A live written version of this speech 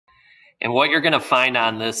And what you're going to find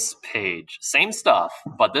on this page, same stuff,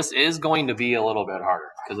 but this is going to be a little bit harder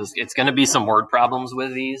because it's going to be some word problems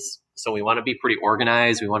with these. So we want to be pretty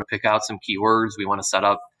organized. We want to pick out some keywords. We want to set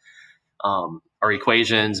up our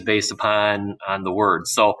equations based upon the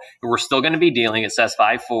words. So we're still going to be dealing, it says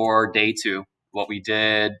 5-4, day 2, what we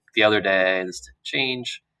did the other day. This didn't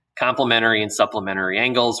change. Complementary and supplementary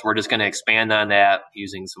angles. We're just going to expand on that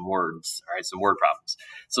using some words, all right, some word problems.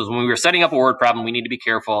 So when we're setting up a word problem, we need to be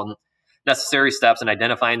careful. Necessary steps in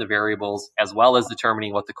identifying the variables as well as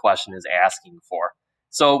determining what the question is asking for.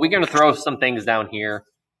 So we're going to throw some things down here.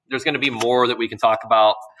 There's going to be more that we can talk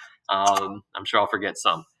about. I'm sure I'll forget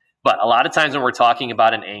some. But a lot of times when we're talking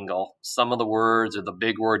about an angle, some of the words or the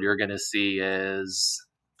big word you're going to see is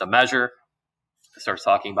the measure. It starts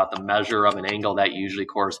talking about the measure of an angle. That usually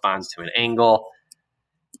corresponds to an angle.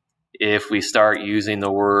 If we start using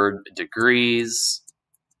the word degrees,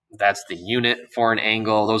 that's the unit for an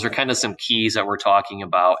angle. Those are kind of some keys that we're talking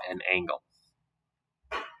about an angle.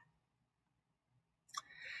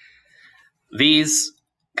 These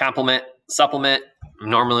complement, supplement.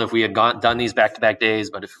 Normally, if we had done these back-to-back days,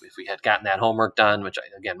 but if we had gotten that homework done, which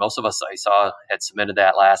again, most of us I saw had submitted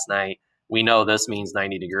that last night, we know this means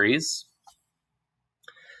 90 degrees.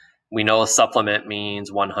 We know a supplement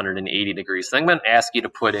means 180 degrees. So I'm going to ask you to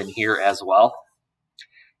put in here as well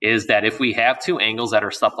is that if we have two angles that are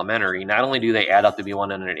supplementary, not only do they add up to be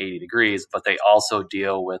 180 degrees, but they also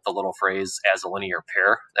deal with the little phrase as a linear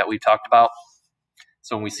pair that we talked about.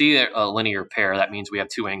 So when we see a linear pair, that means we have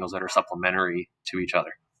two angles that are supplementary to each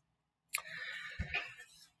other.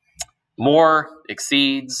 More,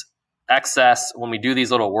 exceeds, excess. When we do these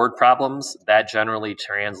little word problems, that generally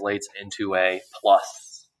translates into a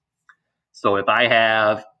plus. So if I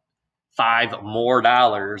have $5 more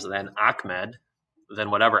than Ahmed, then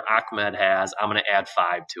whatever Ahmed has, I'm going to add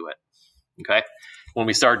 5 to it. Okay. When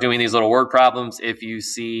we start doing these little word problems, if you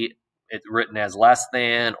see it written as less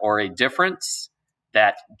than or a difference,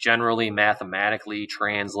 that generally mathematically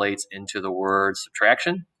translates into the word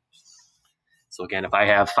subtraction. So again, if I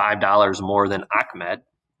have $5 more than Ahmed,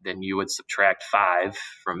 then you would subtract 5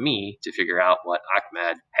 from me to figure out what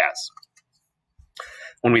Ahmed has.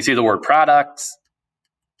 When we see the word products,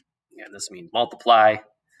 again, this means multiply.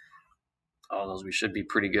 All those we should be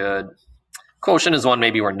pretty good. Quotient is one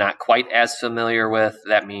maybe we're not quite as familiar with.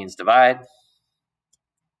 That means divide.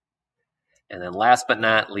 And then last but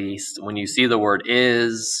not least, when you see the word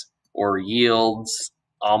is or yields,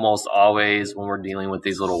 almost always when we're dealing with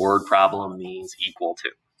these little word problem means equal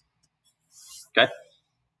to. Okay?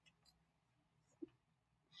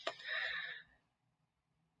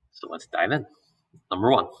 So let's dive in.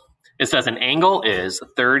 Number 1. It says an angle is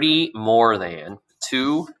 30 more than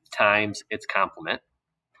 2 times its complement.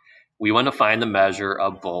 We want to find the measure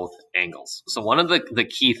of both angles. So one of the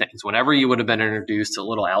key things, whenever you would have been introduced to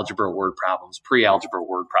little algebra word problems, pre-algebra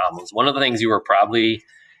word problems, one of the things you were probably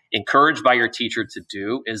encouraged by your teacher to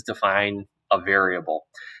do is define a variable.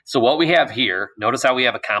 So what we have here, notice how we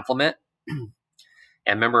have a complement. And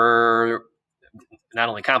remember, not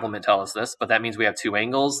only complement tell us this, but that means we have two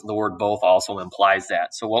angles. The word both also implies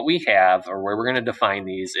that. So what we have, or where we're going to define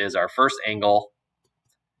these, is our first angle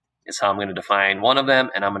is how I'm going to define one of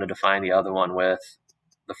them, and I'm going to define the other one with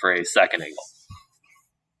the phrase second angle.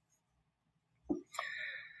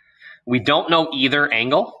 We don't know either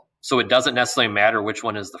angle, so it doesn't necessarily matter which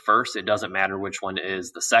one is the first. It doesn't matter which one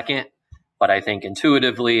is the second, but I think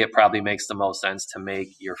intuitively it probably makes the most sense to make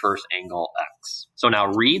your first angle x. So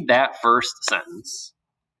now read that first sentence.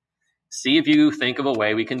 See if you think of a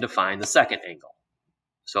way we can define the second angle.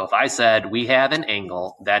 So if I said we have an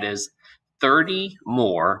angle that is 30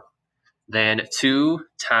 more than 2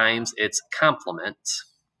 times its complement,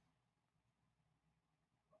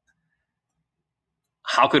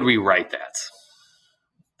 how could we write that?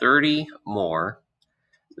 30 more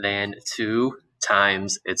than 2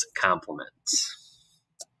 times its complement.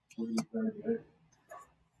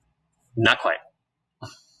 Not quite.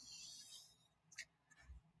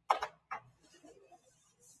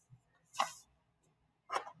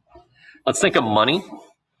 Let's think of money.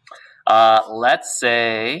 Let's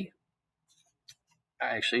say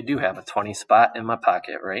I actually do have a 20 spot in my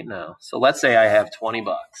pocket right now. So let's say I have 20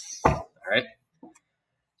 bucks. All right.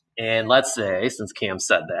 And let's say, since Cam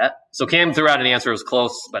said that, so Cam threw out an answer as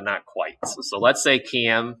close, but not quite. So let's say,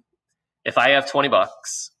 Cam, if I have 20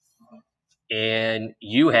 bucks and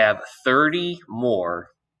you have 30 more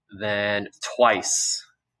than twice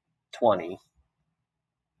 20,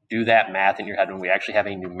 do that math in your head when we actually have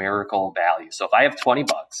a numerical value. So if I have 20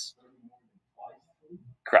 bucks,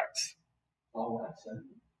 correct.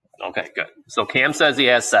 Okay, good. So Cam says he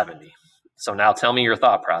has 70. So now tell me your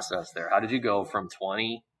thought process there. How did you go from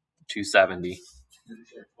 20 to 70?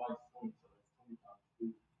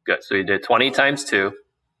 Good. So you did 20 times 2.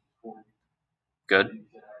 Good.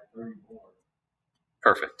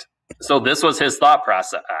 Perfect. So this was his thought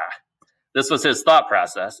process. This was his thought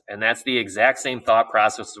process, and that's the exact same thought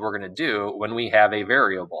process we're going to do when we have a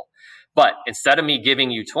variable. But instead of me giving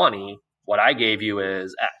you 20, what I gave you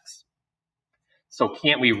is x. So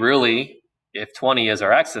can't we really, if 20 is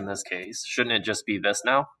our x in this case, shouldn't it just be this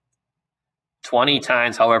now? 20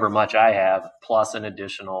 times however much I have plus an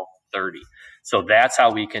additional 30. So that's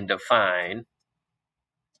how we can define, if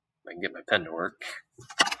I can get my pen to work,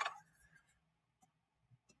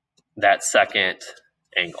 that second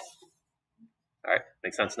angle. All right,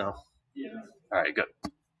 makes sense now? Yeah. All right, good.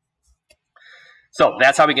 So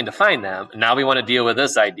that's how we can define them. Now we want to deal with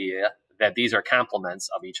this idea that these are complements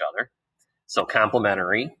of each other. So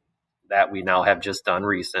complementary, that we now have just done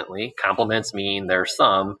recently. Complements mean their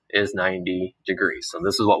sum is 90 degrees. So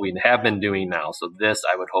this is what we have been doing now. So this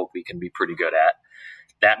I would hope we can be pretty good at.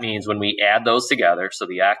 That means when we add those together, so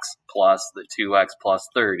the x plus the 2x plus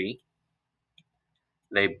 30,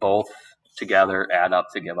 they both together add up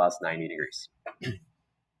to give us 90 degrees.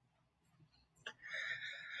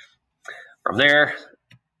 From there,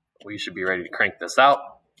 we should be ready to crank this out.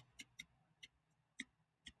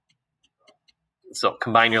 So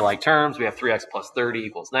combine your like terms. We have 3x plus 30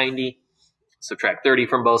 equals 90. Subtract 30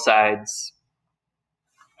 from both sides.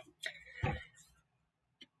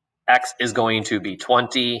 X is going to be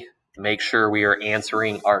 20. Make sure we are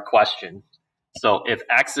answering our question. So if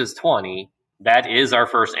x is 20, that is our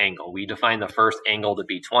first angle. We define the first angle to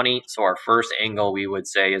be 20. So our first angle we would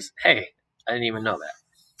say is, hey, I didn't even know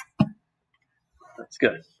that. That's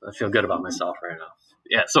good. I feel good about myself right now.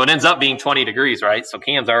 Yeah, so it ends up being 20 degrees, right? So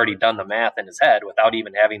Cam's already done the math in his head without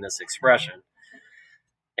even having this expression.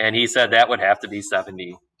 And he said that would have to be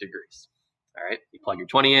 70 degrees. All right, you plug your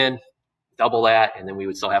 20 in, double that, and then we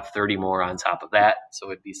would still have 30 more on top of that.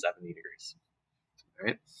 So it'd be 70 degrees. All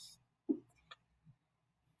right.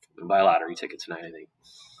 And buy a lottery ticket tonight, I think.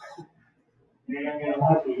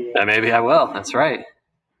 And maybe I will. That's right.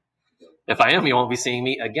 If I am, you won't be seeing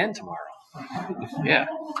me again tomorrow. Yeah.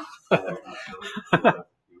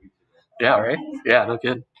 Yeah, right? Yeah, no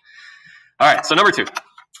kidding. All right, so number 2.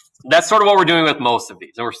 That's sort of what we're doing with most of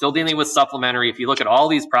these. And we're still dealing with supplementary. If you look at all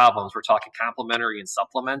these problems, we're talking complementary and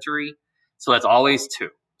supplementary. So that's always 2.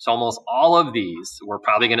 So almost all of these, we're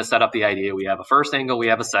probably going to set up the idea we have a first angle, we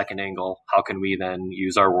have a second angle. How can we then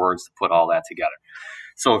use our words to put all that together?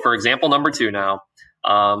 So for example, number 2 now,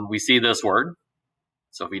 we see this word.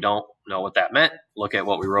 So if you don't know what that meant, look at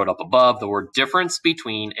what we wrote up above. The word difference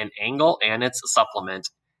between an angle and its supplement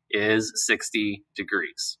is 60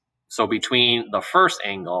 degrees. So between the first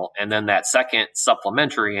angle and then that second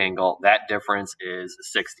supplementary angle, that difference is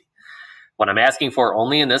 60. What I'm asking for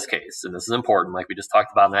only in this case, and this is important, like we just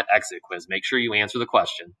talked about in that exit quiz, make sure you answer the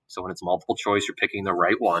question. So when it's multiple choice, you're picking the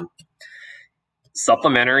right one.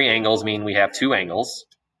 Supplementary angles mean we have 2 angles.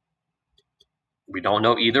 We don't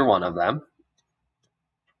know either one of them.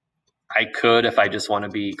 I could, if I just want to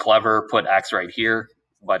be clever, put x right here,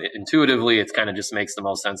 but intuitively, it kind of just makes the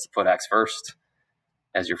most sense to put x first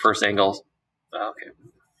as your first angle. Okay.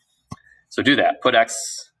 So do that. Put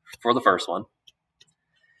x for the first one.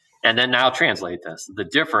 And then now translate this. The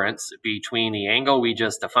difference between the angle we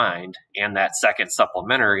just defined and that second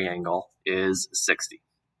supplementary angle is 60.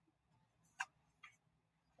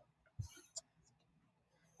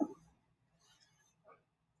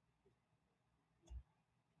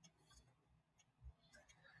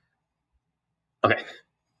 Okay.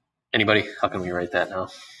 Anybody? How can we write that now?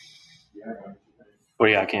 What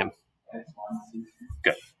do you got, Cam?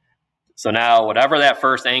 Good. So now whatever that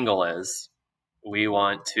first angle is, we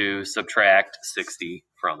want to subtract 60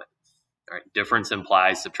 from it. All right. Difference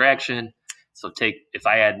implies subtraction. So if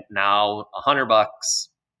I had now $100,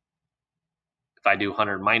 if I do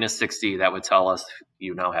 100 minus 60, that would tell us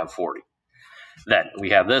you now have 40. Then we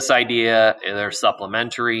have this idea, they're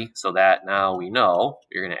supplementary, so that now we know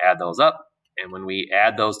you're going to add those up. And when we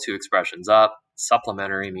add those 2 expressions up,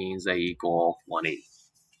 supplementary means they equal 180.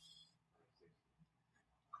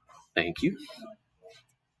 Thank you.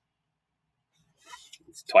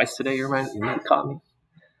 It's twice today you caught me.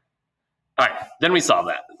 All right, then we solve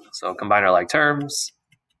that. So combine our like terms.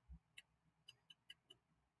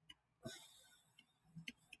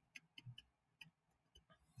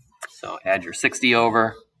 So add your 60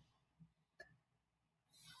 over.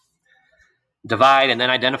 Divide, and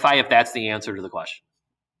then identify if that's the answer to the question.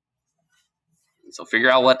 So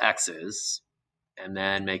figure out what x is, and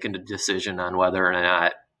then make a decision on whether or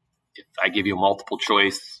not, if I give you a multiple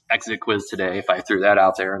choice exit quiz today, if I threw that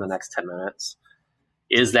out there in the next 10 minutes.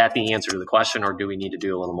 Is that the answer to the question, or do we need to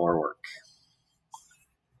do a little more work?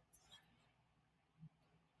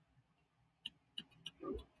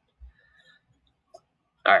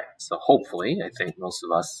 All right, so hopefully, I think most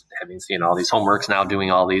of us, having seen all these homeworks, now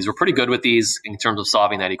doing all these, we're pretty good with these in terms of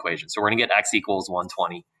solving that equation. So we're going to get x equals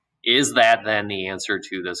 120. Is that then the answer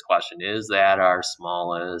to this question? Is that our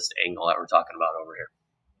smallest angle that we're talking about over here?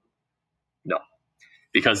 No,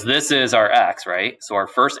 because this is our x, right? So our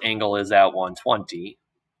first angle is at 120.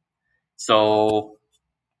 So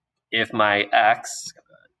if my x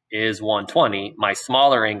is 120, my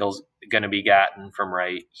smaller angle's going to be gotten from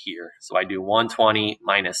right here. So I do 120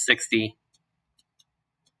 minus 60.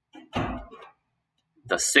 The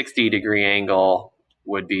 60-degree angle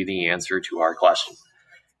would be the answer to our question.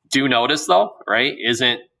 Do notice though, right?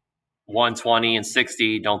 Isn't 120 and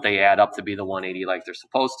 60, don't they add up to be the 180 like they're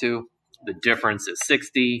supposed to? The difference is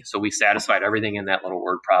 60. So we satisfied everything in that little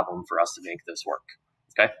word problem for us to make this work.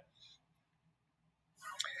 Okay.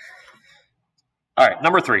 All right,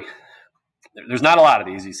 number 3. There's not a lot of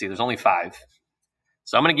these, you see. There's only 5.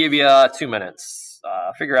 So I'm going to give you 2 minutes.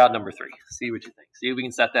 Figure out number 3. See what you think. See if we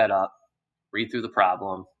can set that up. Read through the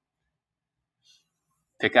problem.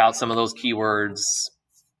 Pick out some of those keywords.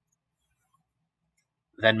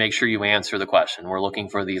 Then make sure you answer the question. We're looking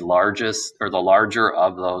for the largest or the larger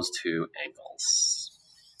of those 2 angles.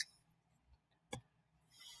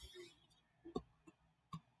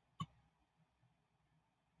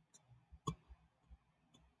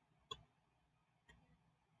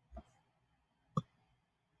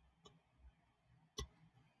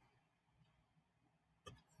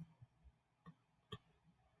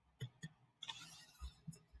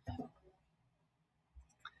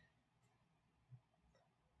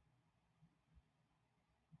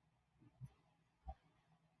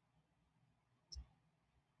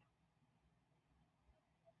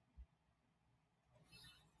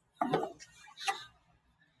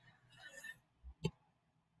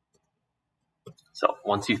 So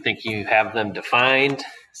once you think you have them defined,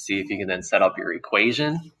 see if you can then set up your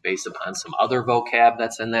equation based upon some other vocab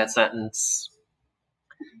that's in that sentence.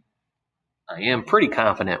 I am pretty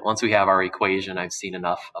confident once we have our equation, I've seen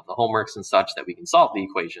enough of the homeworks and such that we can solve the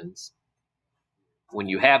equations. When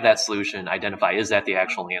you have that solution, identify, is that the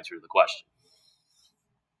actual answer to the question?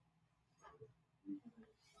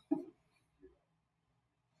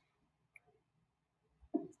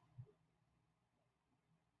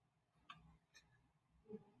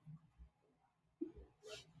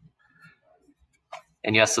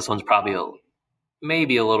 And yes, this one's probably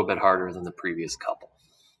maybe a little bit harder than the previous couple.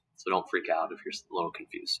 So don't freak out if you're a little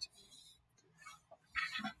confused.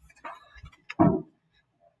 All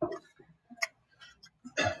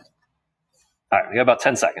right, we got about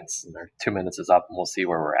 10 seconds. Our 2 minutes is up, and we'll see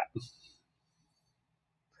where we're at.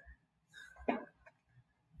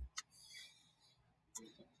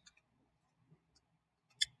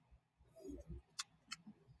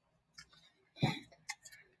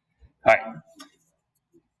 All right.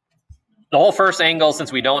 The whole first angle, since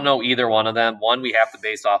we don't know either one of them, one we have to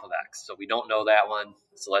base off of x. So we don't know that one.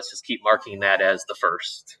 So let's just keep marking that as the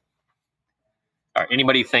first. All right,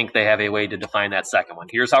 anybody think they have a way to define that second one?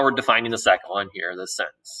 Here's how we're defining the second one here, this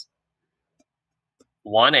sentence.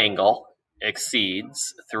 One angle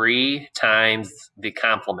exceeds 3 times the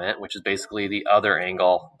complement, which is basically the other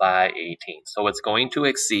angle, by 18. So it's going to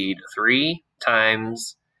exceed 3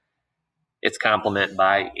 times its complement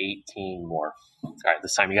by 18 more. All right,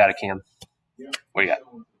 this time you got it, Cam. Yeah. What do you got?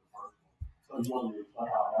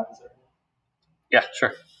 Yeah,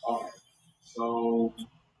 sure. Okay. So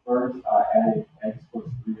first I added x plus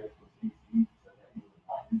 3x plus 18.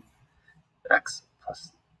 X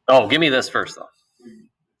plus. Oh, give me this first, though.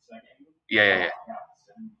 Yeah.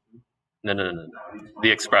 No.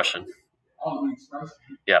 The expression. Oh, the expression.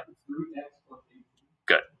 Yep. 3x plus 18.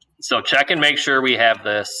 Good. So check and make sure we have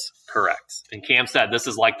this correct. And Cam said this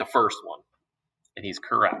is like the first one. And he's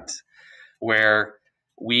correct. Where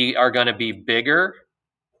we are going to be bigger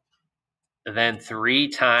than 3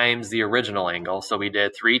 times the original angle. So we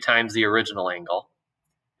did 3 times the original angle.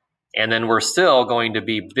 And then we're still going to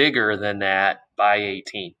be bigger than that by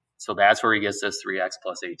 18. So that's where he gets this 3x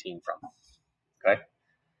plus 18 from. Okay?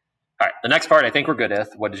 All right, the next part I think we're good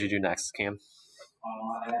with. What did you do next, Cam?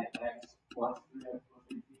 I added x plus 3x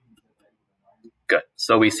plus 18. Good.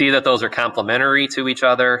 So we see that those are complementary to each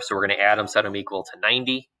other. So we're going to add them, set them equal to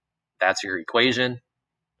 90. That's your equation.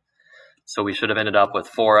 So we should have ended up with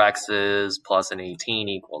 4x's plus an 18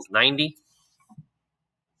 equals 90.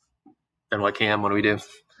 Then what, Cam? What do we do?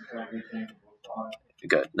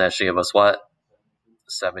 Good. That should give us what?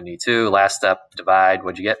 72. Last step, divide.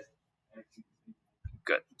 What'd you get?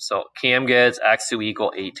 Good. So Cam gets x2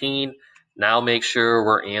 equal 18. Now make sure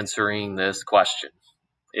we're answering this question.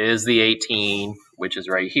 Is the 18, which is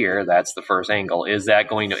right here, that's the first angle, is that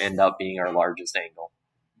going to end up being our largest angle?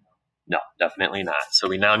 No, definitely not. So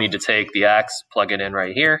we now need to take the x, plug it in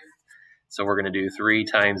right here. So we're going to do 3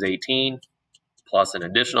 times 18 plus an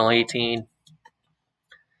additional 18.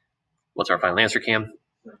 What's our final answer, Cam?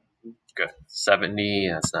 Good. 70,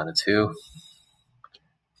 that's not a 2.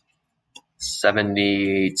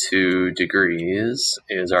 72 degrees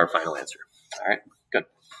is our final answer. All right, good.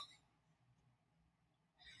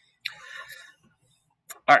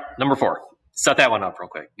 All right, number 4. Set that one up real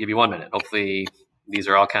quick. Give you 1 minute. Hopefully these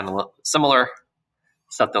are all kind of similar.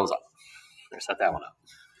 Set those up. Or set that one up.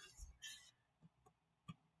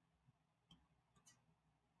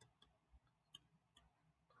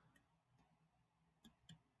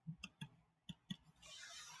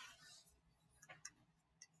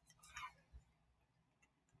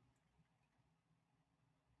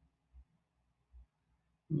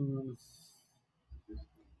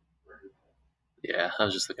 Yeah, I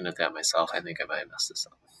was just looking at that myself. I think I might have messed this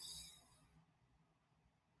up.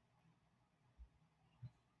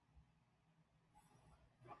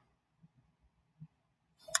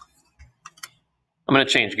 I'm going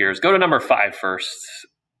to change gears. Go to number 5 first.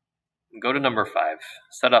 Go to number 5.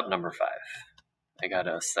 Set up number 5. I got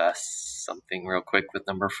to assess something real quick with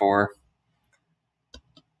number 4.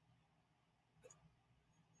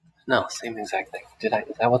 No, same exact thing. Is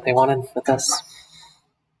that what they wanted with this?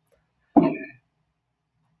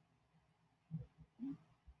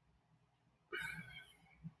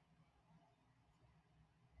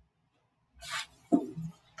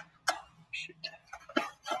 Shoot.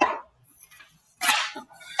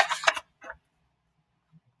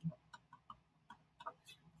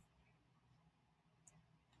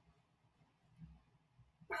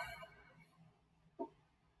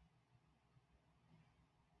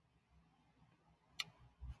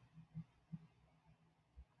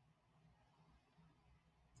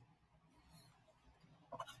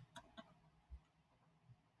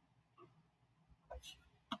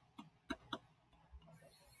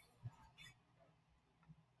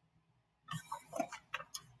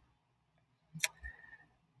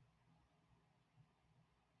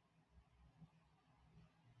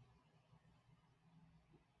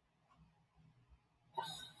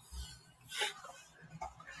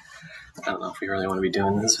 I don't know if we really want to be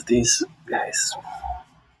doing this with these guys.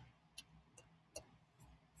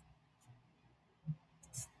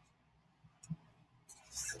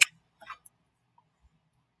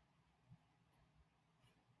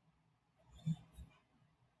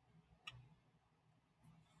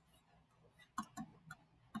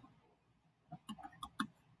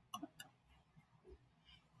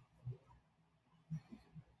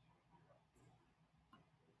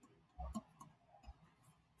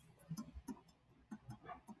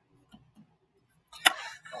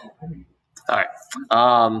 All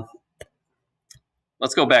right.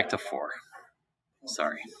 Let's go back to 4.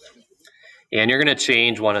 Sorry. And you're going to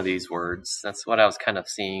change one of these words. That's what I was kind of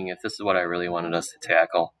seeing, if this is what I really wanted us to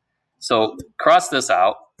tackle. So cross this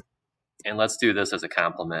out, and let's do this as a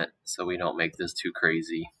complement so we don't make this too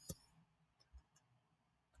crazy.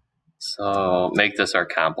 So make this our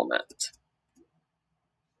complement.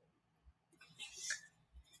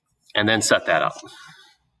 And then set that up.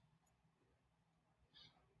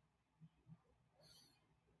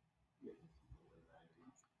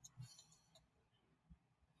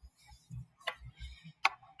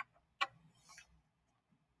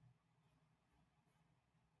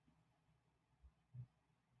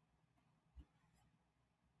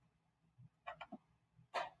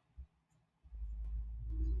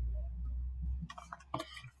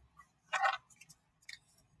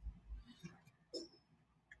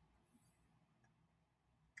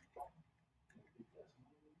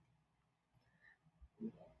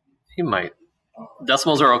 You might.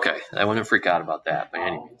 Decimals are okay. I wouldn't freak out about that by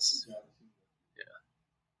any means. Yeah.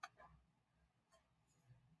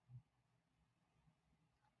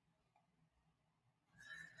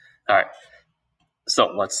 All right.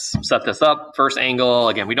 So let's set this up. First angle,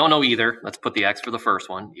 again, we don't know either. Let's put the x for the first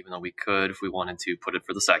one, even though we could, if we wanted to, put it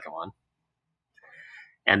for the second one.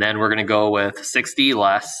 And then we're going to go with 60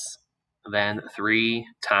 less than 3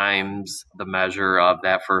 times the measure of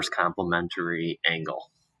that first complementary angle.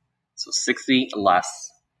 So 60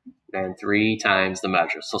 less than 3 times the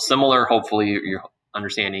measure. So similar, hopefully you're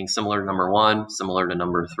understanding, similar to number 1, similar to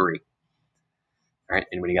number 3. All right,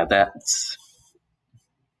 anybody got that?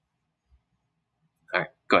 All right,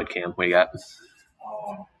 go ahead, Cam. What do you got?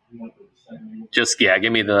 We went with Just, yeah,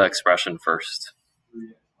 give me the expression first.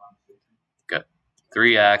 Good.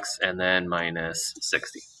 3x and then minus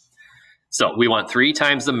 60. So we want 3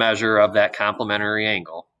 times the measure of that complementary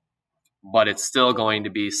angle, but it's still going to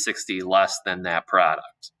be 60 less than that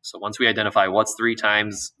product. So once we identify what's 3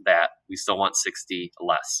 times that, we still want 60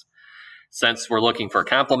 less. Since we're looking for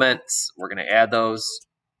complements, we're going to add those.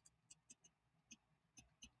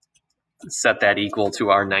 Set that equal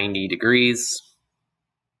to our 90 degrees.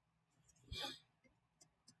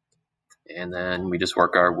 And then we just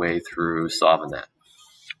work our way through solving that.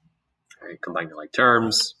 All right, combine the like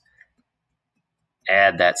terms.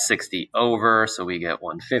 Add that 60 over, so we get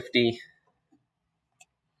 150.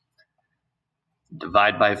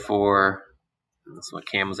 Divide by 4. That's what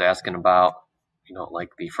Cam was asking about. You don't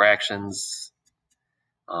like the fractions.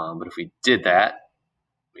 But if we did that,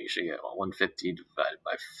 we should get 150 divided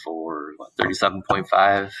by 4, what,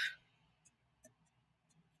 37.5?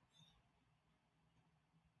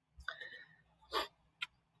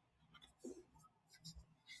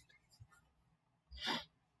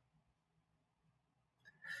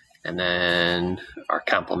 And then our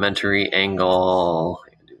complementary angle,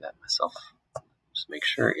 I can do that myself. Just make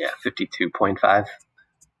sure, yeah, 52.5.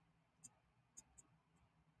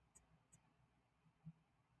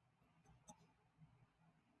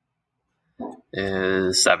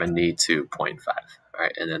 Is 72.5. All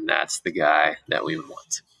right, and then that's the guy that we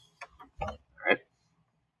want. All right.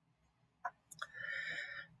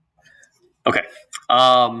 Okay.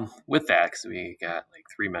 With that, because we got like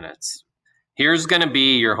 3 minutes, here's going to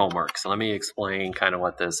be your homework. So let me explain kind of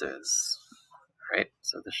what this is. All right.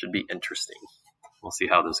 So this should be interesting. We'll see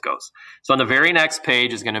how this goes. So on the very next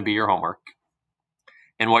page is going to be your homework.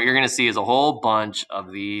 And what you're going to see is a whole bunch of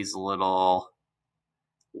these little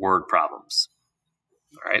word problems.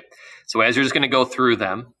 All right. So as you're just going to go through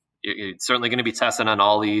them, you're certainly going to be testing on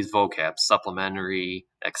all these vocabs: supplementary,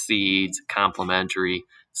 exceeds, complementary.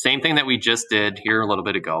 Same thing that we just did here a little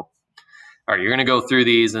bit ago. All right, you're going to go through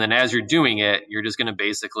these, and then as you're doing it, you're just going to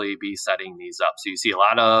basically be setting these up. So you see a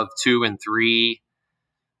lot of 2 and 3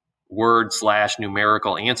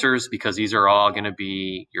 word/numerical answers, because these are all going to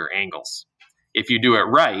be your angles. If you do it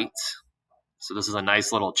right, so this is a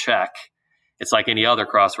nice little check. It's like any other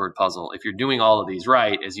crossword puzzle. If you're doing all of these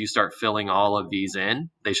right, as you start filling all of these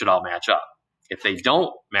in, they should all match up. If they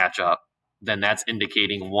don't match up, then that's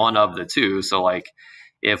indicating one of the two. So like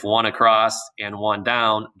if 1 across and 1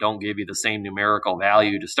 down don't give you the same numerical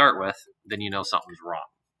value to start with, then you know something's wrong.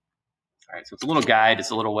 All right, so it's a little guide,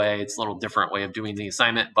 it's a little different way of doing the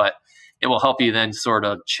assignment, but it will help you then sort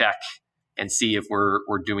of check and see if we're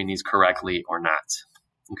doing these correctly or not.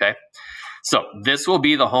 Okay, so this will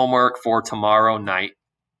be the homework for tomorrow night.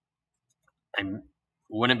 I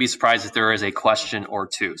wouldn't be surprised if there is a question or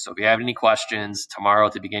two. So if you have any questions tomorrow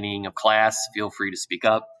at the beginning of class, feel free to speak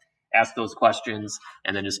up, ask those questions,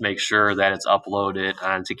 and then just make sure that it's uploaded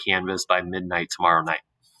onto Canvas by midnight tomorrow night.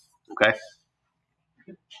 Okay?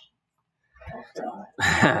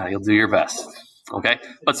 You'll do your best. Okay?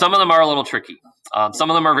 But some of them are a little tricky. Some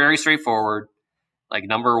of them are very straightforward. Like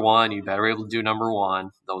number 1, you better be able to do number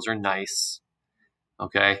 1. Those are nice.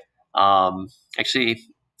 Okay? Actually,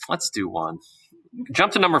 let's do 1.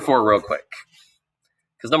 Jump to number 4 real quick.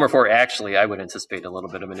 Because number 4, actually, I would anticipate a little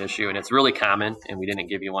bit of an issue, and it's really common, and we didn't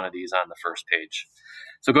give you one of these on the first page.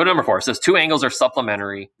 So go to number 4. It says 2 angles are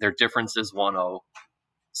supplementary. Their difference is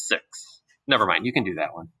 106. Never mind. You can do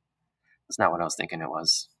that one. That's not what I was thinking it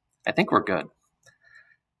was. I think we're good.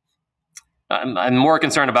 I'm more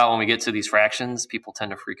concerned about when we get to these fractions. People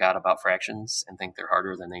tend to freak out about fractions and think they're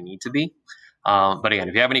harder than they need to be. But again,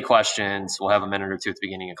 if you have any questions, we'll have a minute or two at the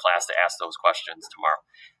beginning of class to ask those questions tomorrow.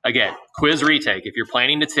 Again, quiz retake. If you're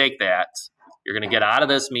planning to take that, you're going to get out of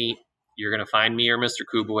this meet. You're going to find me or Mr.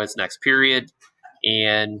 Kubowitz next period,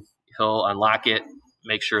 and he'll unlock it,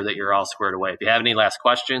 make sure that you're all squared away. If you have any last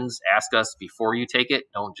questions, ask us before you take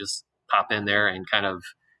it. Don't just pop in there and kind of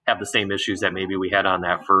have the same issues that maybe we had on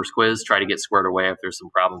that first quiz. Try to get squared away if there's some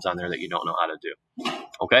problems on there that you don't know how to do.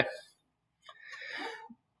 Okay?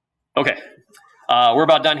 Okay. We're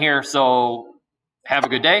about done here, so have a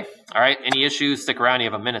good day. All right? Any issues, stick around. You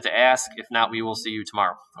have a minute to ask. If not, we will see you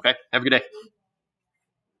tomorrow. Okay? Have a good day.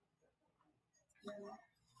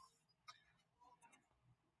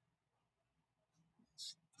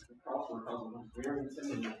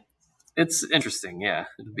 It's interesting, yeah.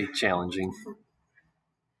 It'll be challenging.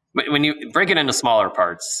 But when you break it into smaller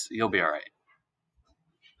parts, you'll be all right.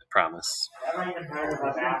 I promise.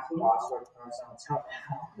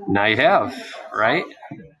 Now you have, right?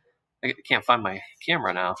 I can't find my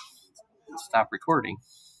camera now. Stop recording.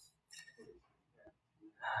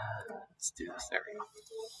 Let's do this. There we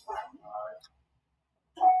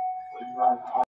go.